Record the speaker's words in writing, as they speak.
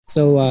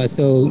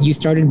So you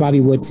started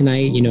Bobby Wood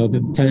tonight.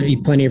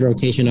 Plenty of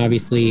rotation,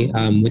 obviously,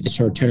 with the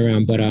short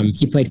turnaround. But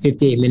he played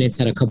 58 minutes,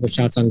 had a couple of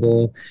shots on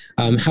goal.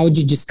 How would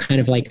you just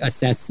kind of like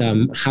assess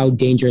how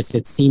dangerous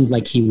it seemed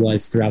like he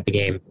was throughout the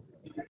game?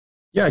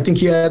 Yeah, I think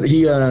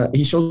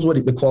he shows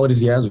what the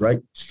qualities he has.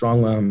 Right,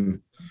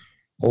 strong,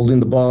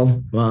 holding the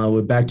ball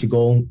with back to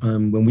goal.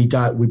 When we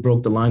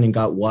broke the line and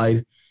got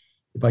wide.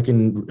 If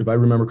I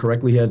remember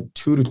correctly, he had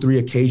 2 to 3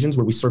 occasions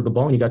where we served the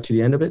ball and he got to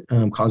the end of it.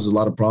 Causes a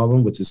lot of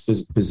problem with his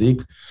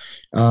physique.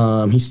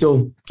 He's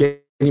still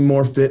getting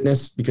more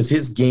fitness because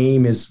his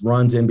game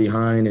runs in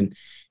behind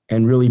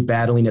and really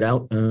battling it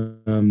out.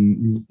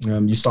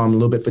 You saw him a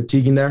little bit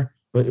fatiguing there,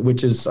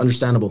 which is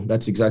understandable.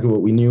 That's exactly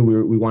what we knew.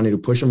 We wanted to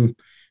push him,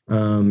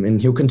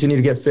 and he'll continue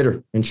to get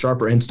fitter and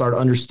sharper and start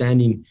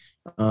understanding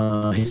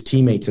his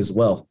teammates as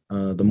well.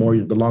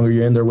 The longer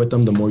you're in there with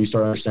them, the more you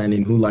start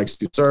understanding who likes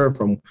to serve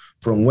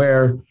from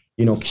where,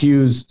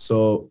 cues.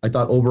 So I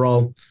thought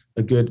overall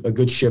a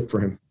good shift for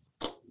him.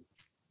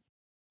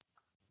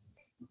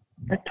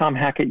 Tom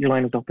Hackett, your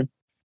line is open.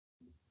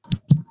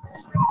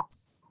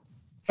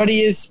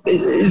 Freddie, is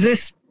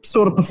this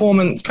sort of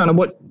performance kind of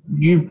what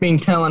you've been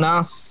telling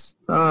us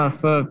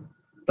for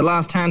the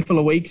last handful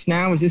of weeks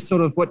now? Is this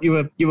sort of what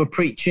you were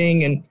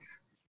preaching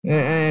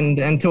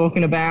and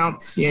talking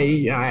about?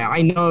 Yeah,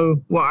 I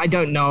know. Well, I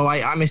don't know.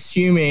 I'm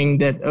assuming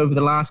that over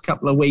the last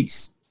couple of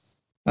weeks,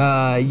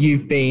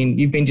 you've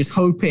been just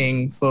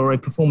hoping for a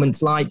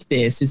performance like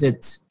this. Is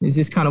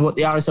this kind of what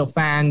the RSL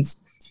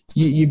fans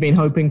you've been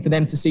hoping for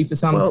them to see for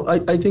some? Well,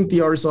 I think the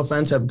RSL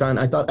fans have gone.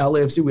 I thought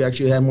LAFC we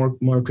actually had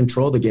more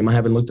control of the game. I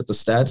haven't looked at the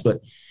stats,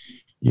 but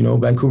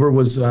Vancouver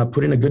was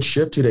putting a good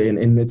shift today,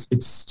 and it's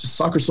just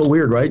soccer's so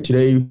weird, right?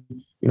 Today.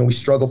 We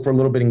struggled for a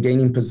little bit in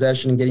gaining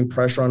possession and getting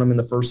pressure on them in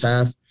the first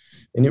half.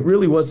 And it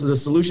really was the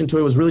solution to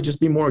it was really just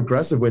being more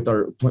aggressive with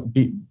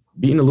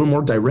being a little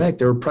more direct.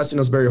 They were pressing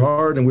us very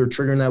hard, and we were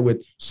triggering that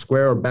with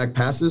square or back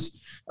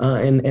passes.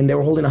 And they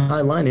were holding a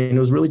high line. And it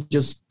was really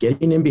just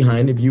getting in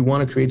behind. If you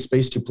want to create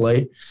space to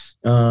play,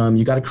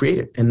 you got to create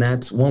it. And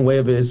that's one way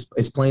of it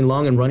is playing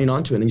long and running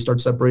onto it. And you start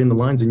separating the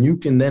lines, and you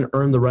can then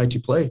earn the right to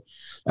play.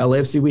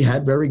 LAFC, we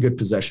had very good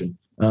possession.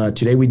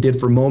 Today we did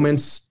for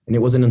moments, and it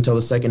wasn't until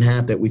the second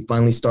half that we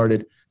finally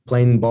started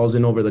playing balls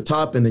in over the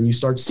top, and then you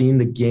start seeing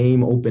the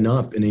game open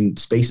up and in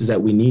spaces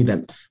that we need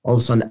that all of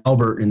a sudden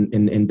Albert and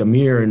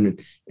Damir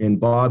and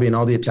Bobby and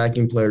all the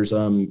attacking players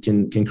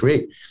can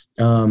create.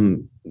 I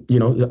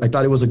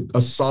thought it was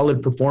a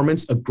solid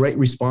performance, a great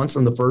response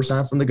from the first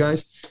half from the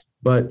guys.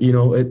 But,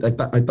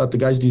 I thought the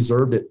guys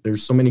deserved it.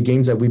 There's so many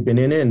games that we've been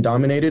in it and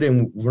dominated,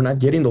 and we're not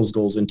getting those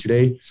goals. And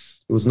today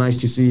it was nice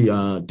to see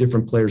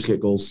different players get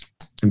goals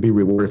and be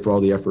rewarded for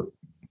all the effort.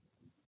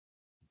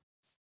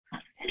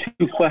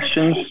 2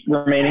 questions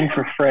remaining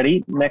for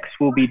Freddie. Next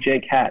will be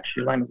Jake Hatch.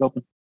 Your line is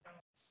open.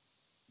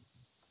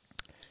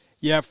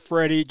 Yeah,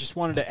 Freddie, just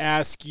wanted to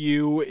ask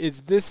you,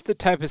 is this the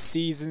type of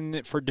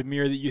season for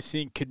Damir that you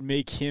think could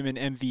make him an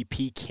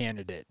MVP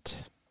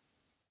candidate?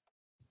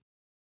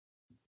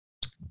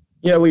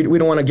 Yeah, we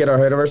don't want to get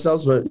ahead of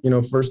ourselves, but,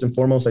 first and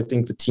foremost, I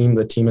think the team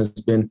has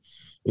been,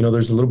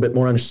 there's a little bit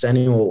more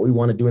understanding of what we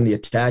want to do in the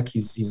attack.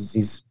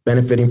 He's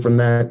benefiting from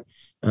that,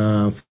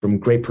 from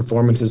great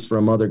performances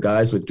from other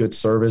guys with good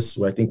service.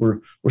 I think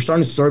we're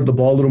starting to serve the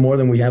ball a little more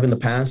than we have in the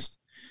past,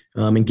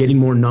 and getting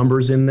more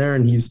numbers in there.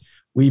 And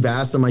we've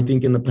asked him, I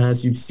think in the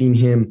past, you've seen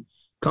him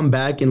come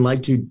back and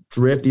like to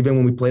drift. Even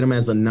when we played him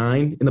as a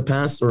 9 in the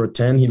past or a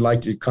 10, he'd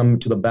like to come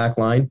to the back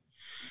line.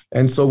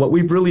 And so what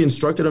we've really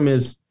instructed him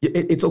is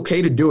it's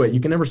okay to do it.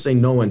 You can never say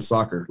no in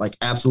soccer. Like,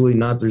 absolutely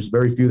not. There's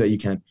very few that you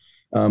can.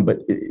 But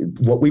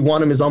what we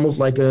want him is almost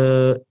like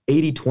a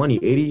 80-20,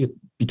 80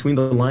 between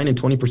the line and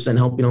 20%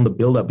 helping on the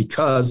build-up,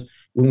 because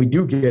when we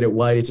do get it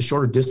wide, it's a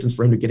shorter distance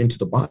for him to get into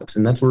the box.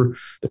 And that's where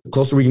the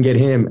closer we can get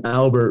him,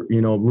 Albert,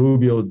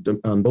 Rubio,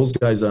 those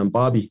guys,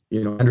 Bobby,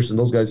 Anderson,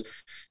 those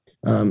guys,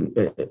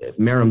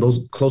 Merrim,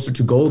 those closer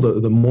to goal,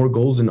 the more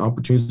goals and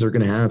opportunities they're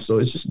going to have. So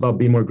it's just about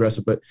being more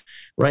aggressive. But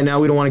right now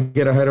we don't want to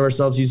get ahead of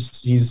ourselves.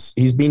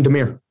 He's being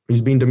Damir.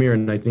 He's being Damir.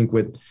 And I think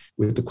with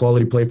the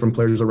quality play from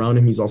players around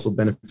him, he's also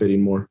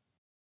benefiting more.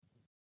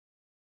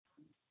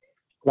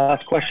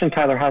 Last question,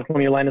 Tyler Haslam,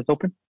 your line is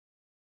open.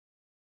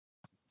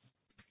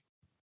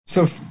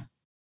 So,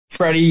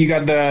 Freddie, you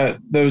got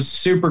those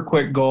super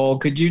quick goal.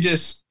 Could you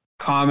just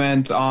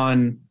comment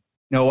on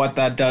what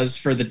that does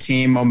for the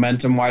team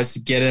momentum-wise to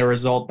get a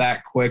result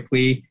that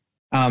quickly?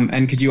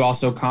 And could you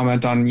also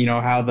comment on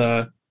how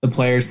the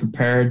players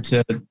prepared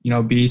to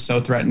be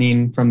so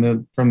threatening from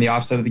the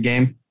offset of the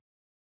game?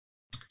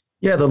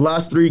 Yeah, the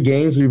last 3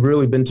 games we've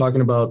really been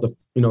talking about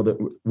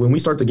when we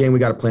start the game, we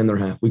got to play in their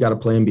half. We got to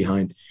play in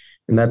behind.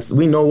 And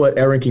we know what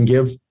Aaron can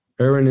give.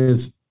 Aaron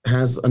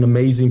has an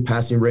amazing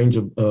passing range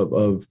of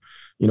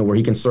where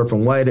he can serve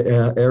from wide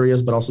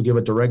areas, but also give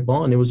a direct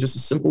ball. And it was just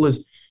as simple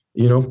as,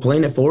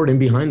 playing it forward and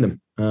behind them.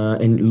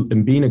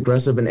 and being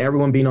aggressive, and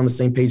everyone being on the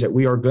same page that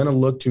we are going to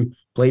look to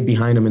play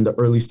behind them in the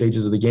early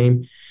stages of the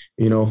game.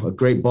 You know, a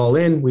great ball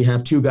in, we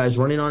have 2 guys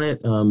running on it,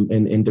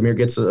 and Demir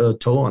gets a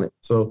toe on it.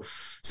 So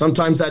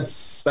sometimes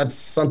that's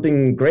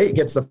something great,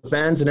 gets the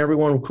fans and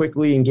everyone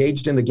quickly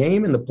engaged in the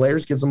game, and the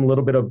players gives them a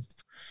little bit of,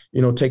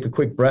 you know, take a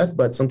quick breath.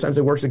 But sometimes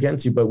it works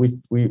against you. But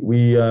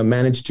we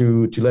managed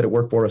to let it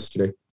work for us today.